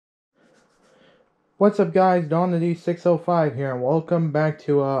What's up guys, Dawn the D605 here, and welcome back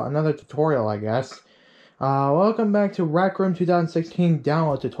to another tutorial, I guess. Welcome back to Rec Room 2016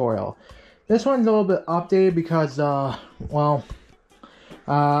 download tutorial. This one's a little bit updated because,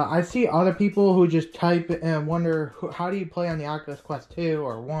 I see other people who just type and wonder, how do you play on the Oculus Quest 2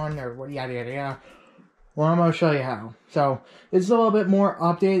 or 1 or yada yada yada. Well, I'm going to show you how. So, it's a little bit more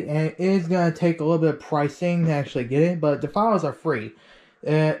updated, and it is going to take a little bit of pricing to actually get it, but the files are free.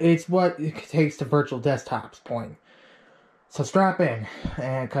 It's what it takes to virtual desktops point. So strap in,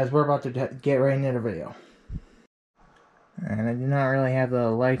 and because we're about to get right into the video. And I do not really have the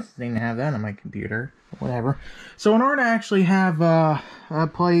licensing to have that on my computer. Whatever. So in order to actually have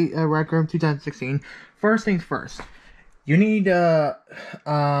play Rec Room 2016, first things first, you need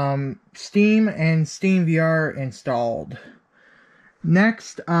Steam and Steam VR installed.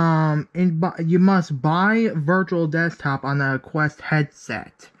 Next, you must buy virtual desktop on the Quest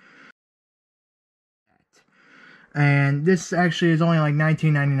headset. And this actually is only like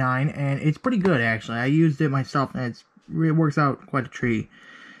 $19.99, and it's pretty good actually. I used it myself, and it works out quite a treat.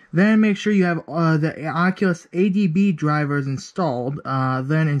 Then make sure you have the Oculus ADB drivers installed.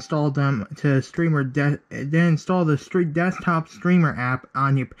 Then install them to then install the desktop streamer app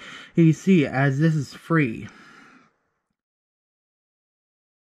on your PC, as this is free.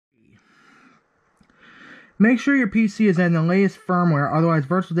 Make sure your PC is in the latest firmware, otherwise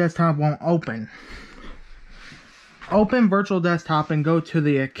Virtual Desktop won't open. Open Virtual Desktop and go to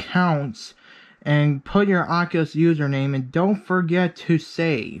the accounts and put your Oculus username, and don't forget to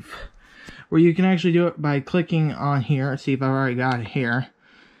save. Where you can actually do it by clicking on here. See if I've already got it here.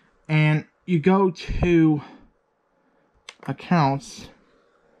 And you go to accounts,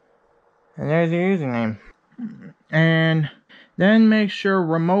 and there's your username. And then make sure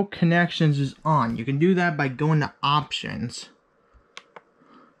remote connections is on. You can do that by going to options.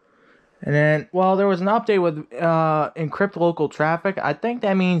 And then, well, there was an update with encrypt local traffic. I think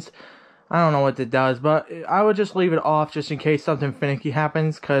that means, I don't know what it does, but I would just leave it off just in case something finicky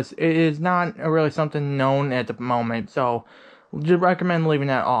happens, because it is not really something known at the moment. So, just recommend leaving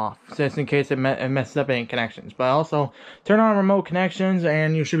that off, just in case it messes up any connections. But also, turn on remote connections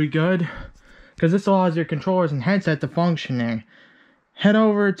and you should be good, because this allows your controllers and headset to function there. Head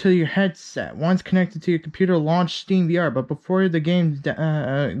over to your headset. Once connected to your computer, launch Steam VR. But before the game,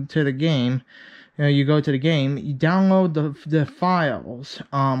 you go to the game, you download the files.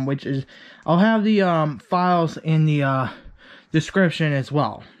 Which is, I'll have the files in the description as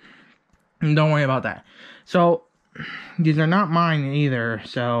well. And don't worry about that. So these are not mine either.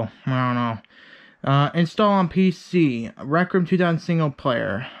 So I don't know. Install on PC. Rec Room 2000 single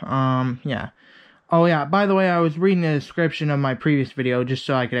player. Yeah. Oh yeah, by the way, I was reading the description of my previous video just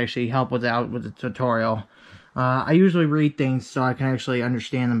so I could actually help out with the tutorial. I usually read things so I can actually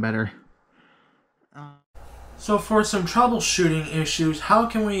understand them better. So for some troubleshooting issues, how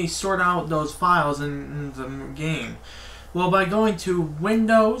can we sort out those files in the game? Well, by going to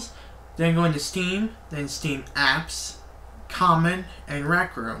Windows, then going to Steam, then Steam Apps, Common, and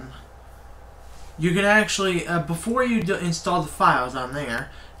Rec Room. You can actually, before you install the files on there,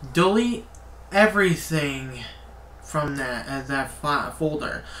 delete everything from that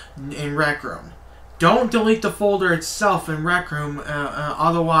folder in Rec Room. Don't delete the folder itself in Rec Room,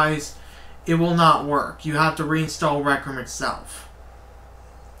 otherwise it will not work. You have to reinstall Rec Room itself.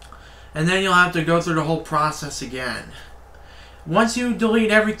 And then you'll have to go through the whole process again. Once you delete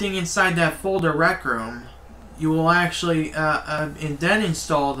everything inside that folder Rec Room, you will actually and then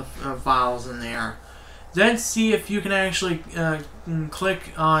install the files in there. Then see if you can actually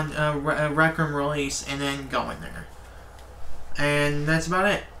click on Rec Room Release and then go in there. And that's about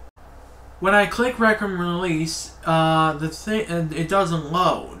it. When I click Rec Room Release, it doesn't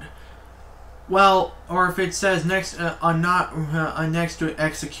load. Well, or if it says next next to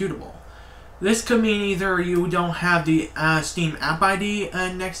executable. This could mean either you don't have the Steam App ID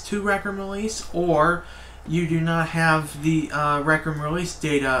next to Rec Room Release, or you do not have the Rec Room Release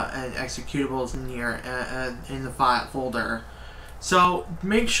data and executables in the file folder. So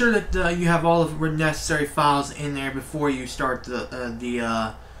make sure that you have all of the necessary files in there before you start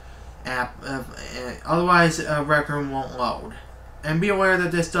the app. Otherwise, Rec Room won't load. And be aware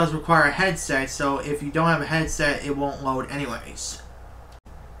that this does require a headset, so if you don't have a headset, it won't load anyways.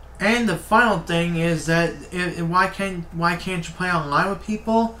 And the final thing is that why can't you play online with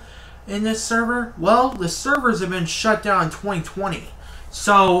people in this server? Well, the servers have been shut down in 2020,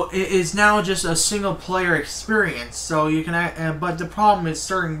 so it is now just a single player experience. So you can, but the problem is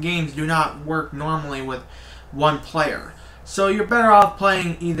certain games do not work normally with one player. So you're better off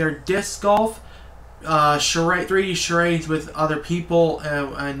playing either disc golf, 3D charades with other people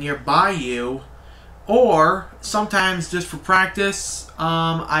nearby you, Or sometimes just for practice,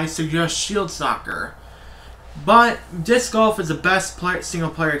 I suggest Shield Soccer. But disc golf is the best single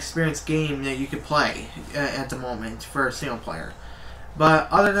player experience game that you can play at the moment for a single player. But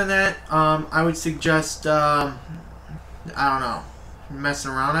other than that, I would suggest, I don't know,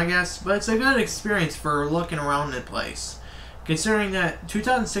 messing around, I guess. But it's a good experience for looking around the place, considering that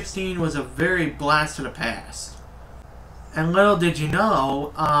 2016 was a very blast to the past. And little did you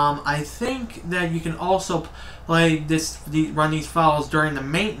know, I think that you can also play run these files during the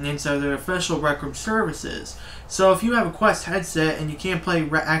maintenance of the official Rec Room services. So if you have a Quest headset and you can't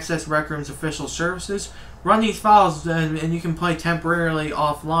access Rec Room's official services, run these files and you can play temporarily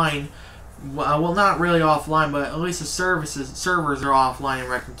offline. Well, not really offline, but at least the servers are offline in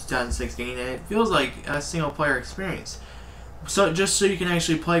Rec Room 2016, and it feels like a single player experience. So just so you can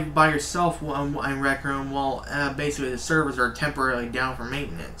actually play by yourself in Rec Room while basically the servers are temporarily down for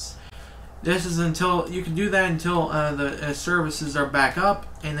maintenance. This is until you can do that until the services are back up,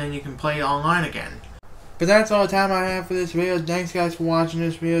 and then you can play online again. But that's all the time I have for this video. Thanks guys for watching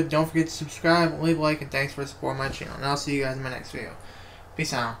this video. Don't forget to subscribe, leave a like, and thanks for supporting my channel. And I'll see you guys in my next video.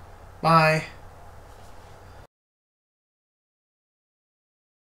 Peace out. Bye.